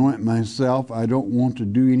and anoint myself. I don't want to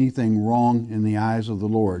do anything wrong in the eyes of the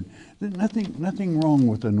Lord. There's nothing wrong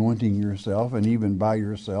with anointing yourself and even by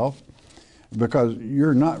yourself, because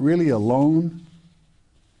you're not really alone.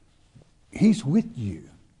 He's with you.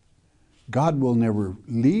 God will never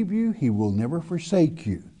leave you. He will never forsake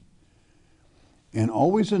you. And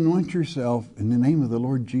always anoint yourself in the name of the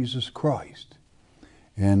Lord Jesus Christ.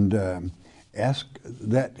 And ask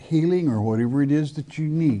that healing or whatever it is that you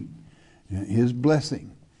need, His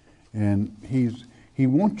blessing. And He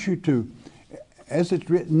wants you to, as it's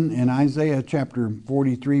written in Isaiah chapter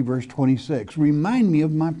 43, verse 26, remind me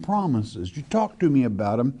of my promises. You talk to me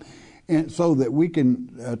about them, and so that we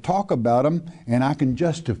can talk about them and I can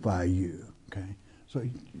justify you. Okay? So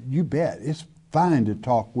you bet. It's fine to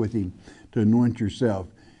talk with Him, to anoint yourself.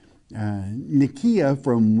 Nikia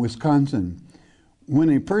from Wisconsin. When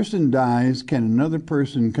a person dies, can another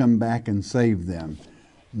person come back and save them?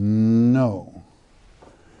 No.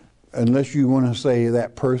 Unless you want to say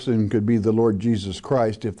that person could be the Lord Jesus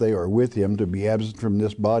Christ if they are with Him. To be absent from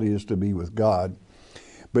this body is to be with God.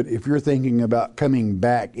 But if you're thinking about coming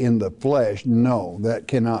back in the flesh, no, that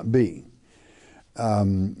cannot be.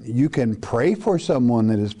 You can pray for someone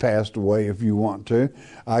that has passed away if you want to.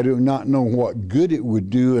 I do not know what good it would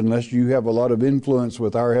do unless you have a lot of influence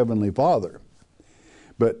with our Heavenly Father.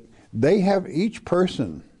 But they have, each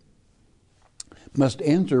person must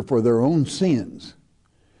answer for their own sins.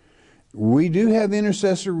 We do have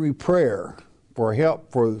intercessory prayer for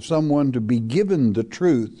help for someone to be given the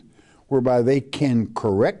truth whereby they can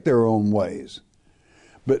correct their own ways.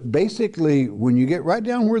 But basically, when you get right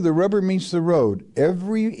down where the rubber meets the road,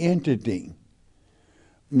 every entity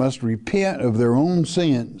must repent of their own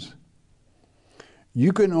sins.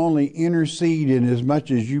 You can only intercede in as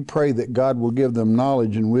much as you pray that God will give them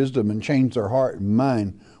knowledge and wisdom and change their heart and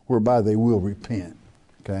mind whereby they will repent.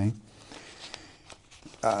 Okay?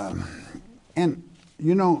 And,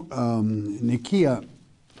 you know, Nikia,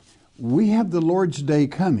 we have the Lord's Day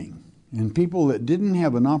coming. And people that didn't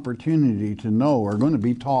have an opportunity to know are going to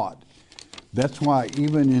be taught. That's why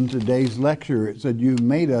even in today's lecture it said, you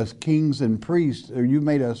made us kings and priests, or you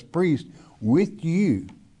made us priests with you.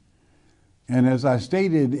 And as I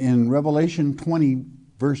stated in Revelation 20,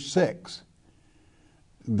 verse 6,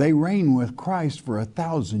 they reign with Christ for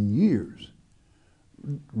 1,000 years.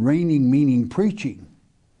 Reigning meaning preaching,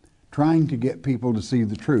 trying to get people to see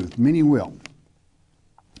the truth. Many will.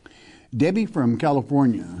 Debbie from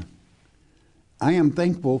California, I am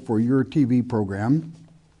thankful for your TV program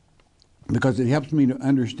because it helps me to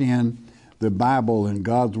understand the Bible and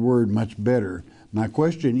God's Word much better. My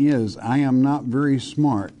question is, I am not very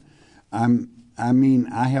smart. I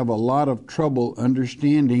have a lot of trouble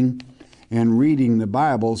understanding and reading the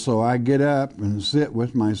Bible, so I get up and sit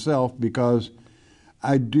with myself because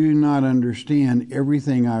I do not understand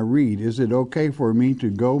everything I read. Is it okay for me to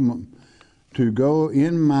go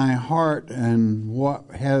in my heart and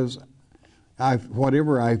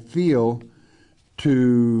whatever I feel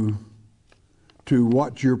to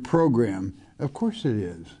watch your program? Of course it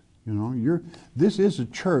is. You know, this is a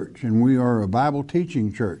church, and we are a Bible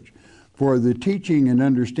teaching church. For the teaching and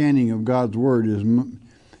understanding of God's Word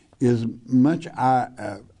is much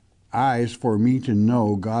eyes for me to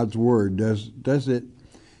know God's Word. Does it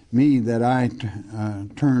me that I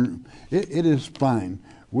turn? It is fine.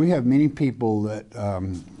 We have many people that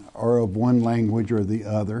are of one language or the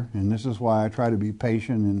other, and this is why I try to be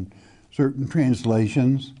patient in certain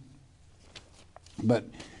translations. But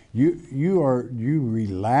you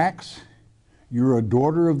relax. You're a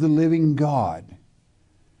daughter of the living God.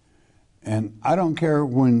 And I don't care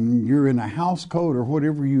when you're in a house code or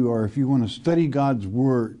whatever you are, if you want to study God's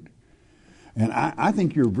Word. And I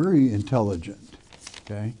think you're very intelligent.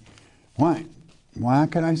 Okay? Why? Why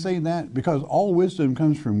can I say that? Because all wisdom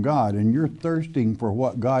comes from God, and you're thirsting for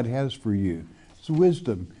what God has for you. It's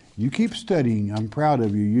wisdom. You keep studying. I'm proud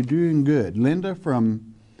of you. You're doing good. Linda,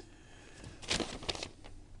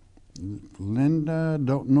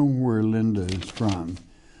 don't know where Linda is from.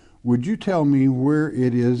 Would you tell me where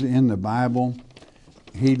it is in the Bible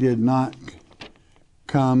He did not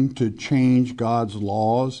come to change God's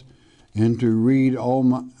laws and to read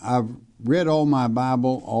I've read all my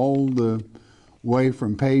Bible all the way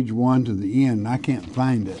from page 1 to the end. I can't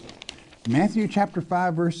find it. Matthew chapter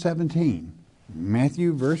 5, verse 17.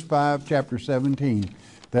 Matthew verse 5, chapter 17.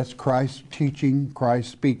 That's Christ teaching,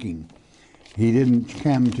 Christ speaking. He didn't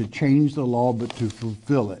come to change the law, but to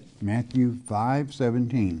fulfill it. Matthew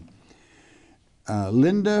 5:17.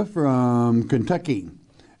 Linda from Kentucky.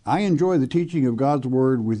 I enjoy the teaching of God's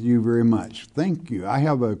Word with you very much. Thank you. I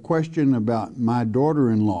have a question about my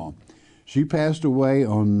daughter-in-law. She passed away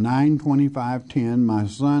on 9/25/10. My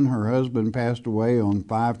son, her husband, passed away on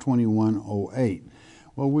 5/21/08.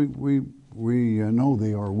 Well, we know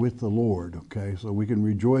they are with the Lord, okay, so we can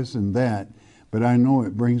rejoice in that. But I know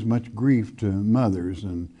it brings much grief to mothers,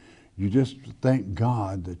 and you just thank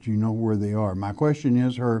God that you know where they are. My question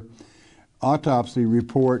is her autopsy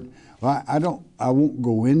report. I won't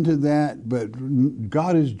go into that, but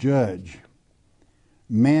God is judge.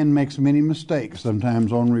 Man makes many mistakes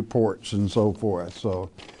sometimes on reports and so forth. So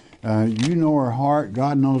you know her heart,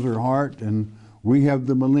 God knows her heart, and we have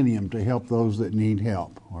the millennium to help those that need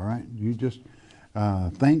help. All right? You just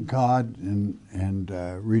thank God and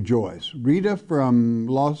rejoice. Rita from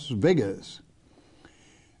Las Vegas.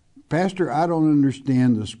 Pastor, I don't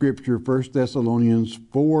understand the scripture, 1 Thessalonians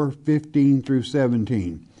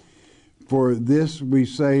 4:15-17. For this we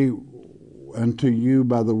say unto you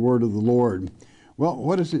by the word of the Lord. Well,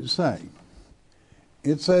 what does it say?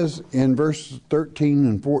 It says in verse 13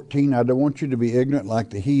 and 14, I don't want you to be ignorant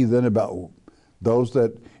like the heathen about those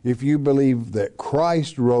that, if you believe that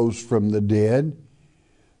Christ rose from the dead,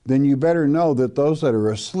 then you better know that those that are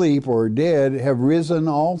asleep or dead have risen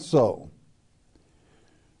also.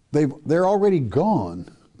 They're already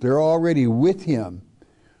gone. They're already with him.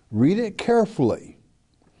 Read it carefully.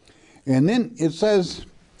 And then it says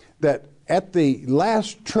that at the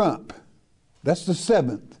last trump, that's the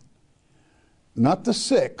seventh, not the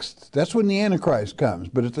sixth, that's when the Antichrist comes,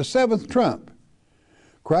 but at the seventh trump,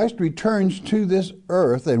 Christ returns to this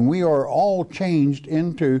earth, and we are all changed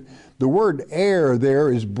into, the word air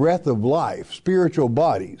there is breath of life, spiritual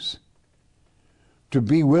bodies, to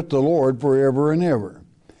be with the Lord forever and ever.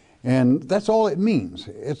 And that's all it means.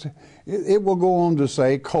 It will go on to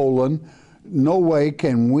say, no way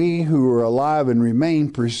can we who are alive and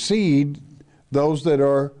remain precede those that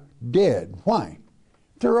are dead. Why?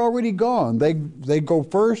 They're already gone. They go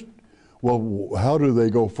first. Well, how do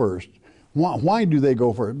they go first? Why do they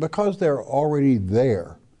go first? Because they're already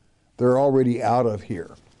there. They're already out of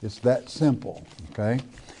here. It's that simple, okay?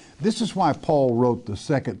 This is why Paul wrote the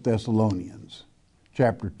 2 Thessalonians,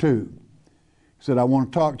 chapter 2. He said, I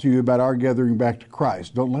want to talk to you about our gathering back to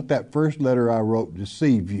Christ. Don't let that first letter I wrote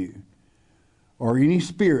deceive you, or any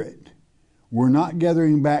spirit. We're not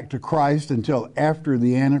gathering back to Christ until after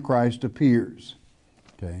the Antichrist appears.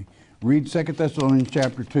 Okay? Read 2 Thessalonians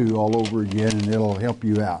chapter 2 all over again, and it'll help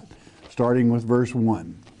you out. Starting with verse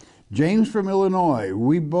 1. James from Illinois,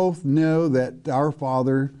 we both know that our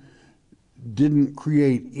Father didn't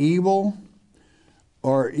create evil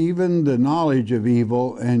or even the knowledge of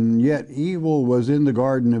evil, and yet evil was in the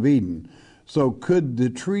Garden of Eden. So could the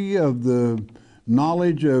tree of the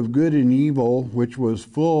knowledge of good and evil, which was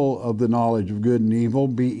full of the knowledge of good and evil,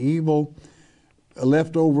 be evil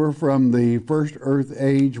left over from the first earth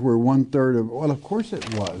age where 1/3 of... Well, of course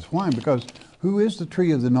it was. Why? Because who is the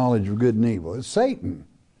tree of the knowledge of good and evil? It's Satan.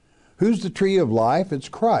 Who's the tree of life? It's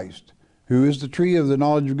Christ. Who is the tree of the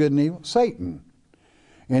knowledge of good and evil? Satan.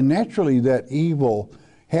 And naturally that evil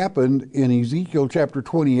happened in Ezekiel chapter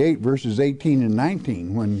 28, verses 18 and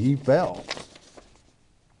 19, when he fell.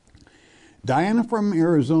 Diana from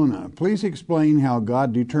Arizona, please explain how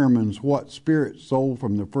God determines what spirit soul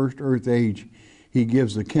from the first earth age he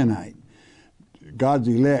gives the Kenite. God's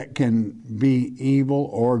elect can be evil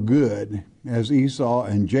or good, as Esau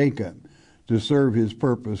and Jacob, to serve his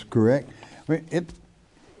purpose, correct?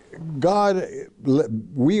 God,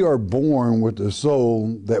 we are born with the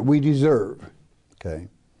soul that we deserve, okay?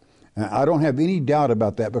 And I don't have any doubt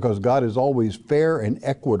about that, because God is always fair and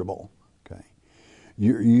equitable, okay?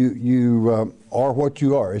 You are what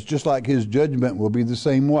you are. It's just like his judgment will be the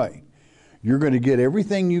same way. You're going to get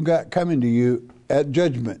everything you got coming to you at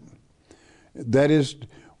judgment. That is,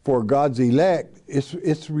 for God's elect,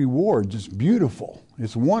 it's rewards. It's beautiful.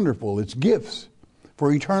 It's wonderful. It's gifts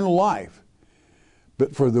for eternal life.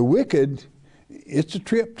 But for the wicked, it's a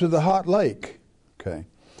trip to the hot lake. Okay,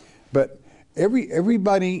 but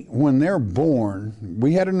everybody, when they're born,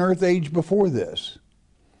 we had an earth age before this.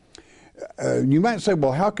 You might say,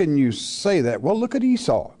 well, how can you say that? Well, look at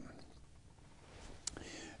Esau.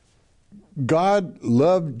 God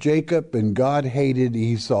loved Jacob and God hated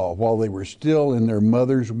Esau while they were still in their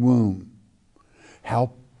mother's womb.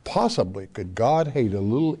 How possibly could God hate a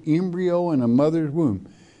little embryo in a mother's womb?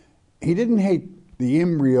 He didn't hate the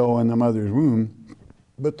embryo in the mother's womb,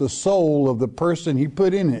 but the soul of the person he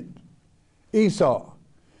put in it, Esau,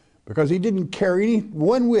 because he didn't care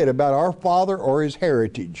one whit about our father or his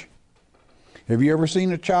heritage. Have you ever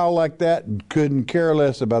seen a child like that and couldn't care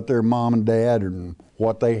less about their mom and dad and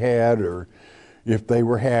what they had, or if they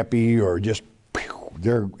were happy, or just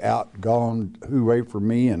they're out, gone, hooray for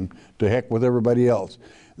me, and to heck with everybody else?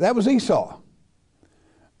 That was Esau.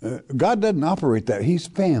 God doesn't operate that. He's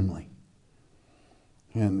family.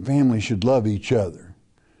 And family should love each other.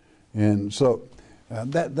 And so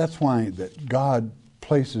that's why that God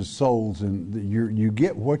places souls in. You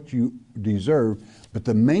get what you deserve. But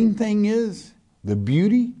the main thing is, the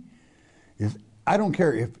beauty is, I don't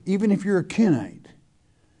care even if you're a Kenite,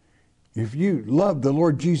 if you love the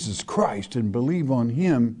Lord Jesus Christ and believe on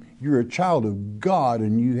him, you're a child of God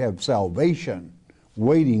and you have salvation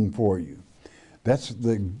waiting for you. That's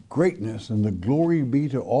the greatness and the glory be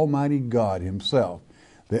to Almighty God himself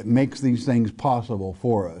that makes these things possible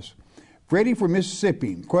for us. Freddie from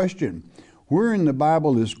Mississippi, question: where in the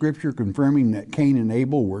Bible is Scripture confirming that Cain and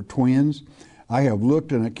Abel were twins? I have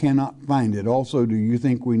looked and I cannot find it. Also, do you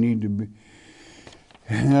think we need to be...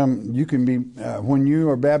 you can be, when you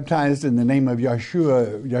are baptized in the name of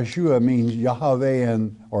Yeshua, Yeshua means Yahweh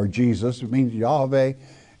or Jesus. It means Yahweh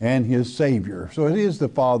and his Savior. So it is the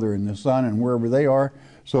Father and the Son, and wherever they are,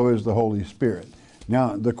 so is the Holy Spirit.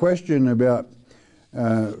 Now, the question about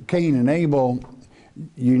Cain and Abel,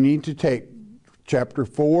 you need to take chapter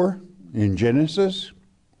 4 in Genesis,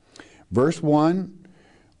 verse 1,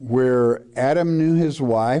 where Adam knew his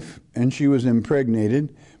wife and she was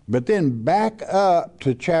impregnated, but then back up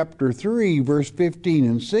to chapter 3, verse 15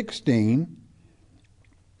 and 16,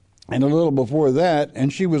 and a little before that,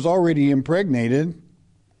 and she was already impregnated,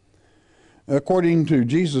 according to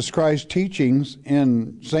Jesus Christ's teachings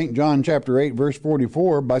in St. John chapter 8, verse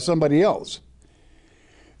 44, by somebody else.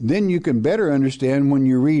 Then you can better understand when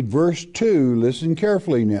you read verse 2, listen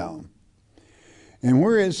carefully now, and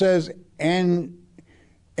where it says, and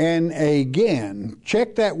again,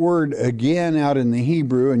 check that word again out in the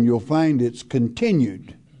Hebrew, and you'll find it's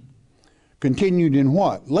continued. Continued in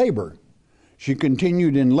what? Labor. She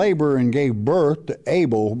continued in labor and gave birth to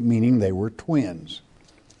Abel, meaning they were twins.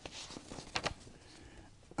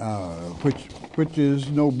 Which is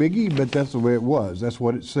no biggie, but that's the way it was. That's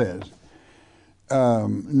what it says.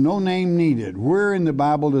 No name needed. Where in the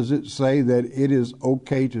Bible does it say that it is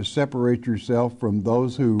okay to separate yourself from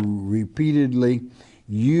those who repeatedly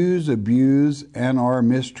use, abuse, and or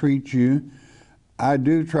mistreat you? I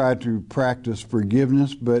do try to practice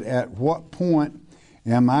forgiveness, but at what point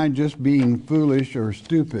am I just being foolish or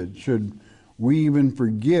stupid? Should we even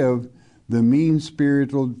forgive the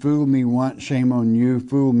mean-spirited, fool me once, shame on you,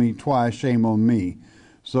 fool me twice, shame on me?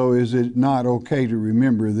 So is it not okay to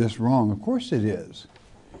remember this wrong? Of course it is.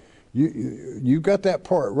 You got that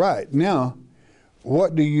part right. Now,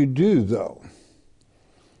 what do you do, though?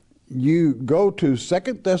 You go to 2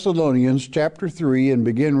 Thessalonians chapter 3 and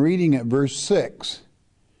begin reading at verse 6.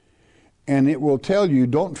 And it will tell you,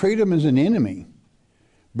 don't treat them as an enemy,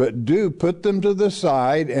 but do put them to the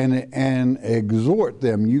side and exhort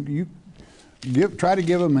them. You try to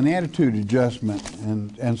give them an attitude adjustment,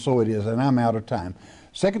 and so it is. And I'm out of time.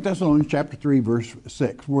 2 Thessalonians chapter 3, verse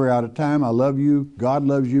 6. We're out of time. I love you. God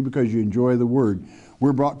loves you because you enjoy the Word.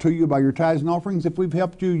 We're brought to you by your tithes and offerings. If we've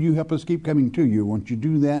helped you, you help us keep coming to you. Once you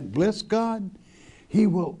do that, bless God. He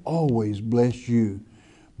will always bless you.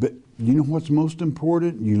 But you know what's most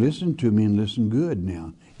important? You listen to me and listen good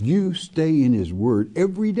now. You stay in His Word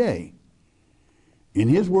every day. And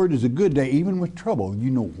His Word is a good day, even with trouble.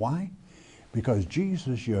 You know why? Because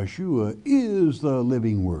Jesus, Yeshua, is the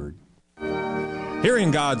living Word.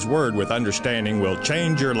 Hearing God's Word with understanding will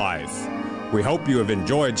change your life. We hope you have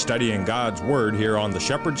enjoyed studying God's Word here on the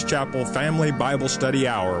Shepherd's Chapel Family Bible Study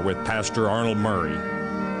Hour with Pastor Arnold Murray.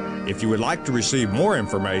 If you would like to receive more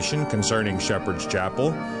information concerning Shepherd's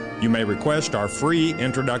Chapel, you may request our free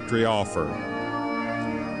introductory offer.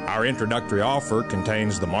 Our introductory offer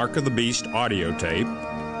contains the Mark of the Beast audio tape,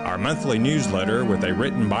 our monthly newsletter with a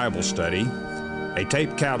written Bible study, a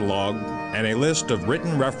tape catalog, and a list of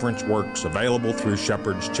written reference works available through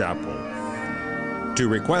Shepherd's Chapel. To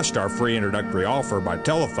request our free introductory offer by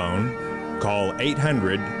telephone, call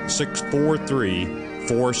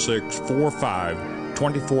 800-643-4645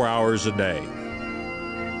 24 hours a day.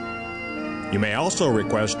 You may also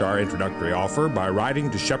request our introductory offer by writing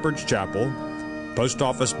to Shepherd's Chapel, Post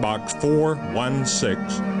Office Box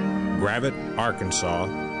 416, Gravette, Arkansas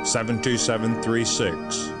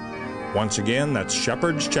 72736. Once again, that's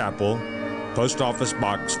Shepherd's Chapel, Post Office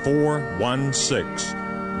Box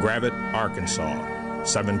 416, Gravette, Arkansas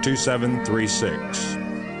 72736.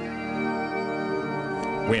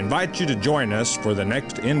 We invite you to join us for the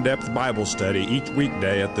next in-depth Bible study each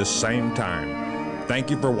weekday at this same time. Thank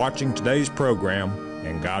you for watching today's program,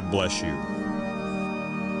 and God bless you.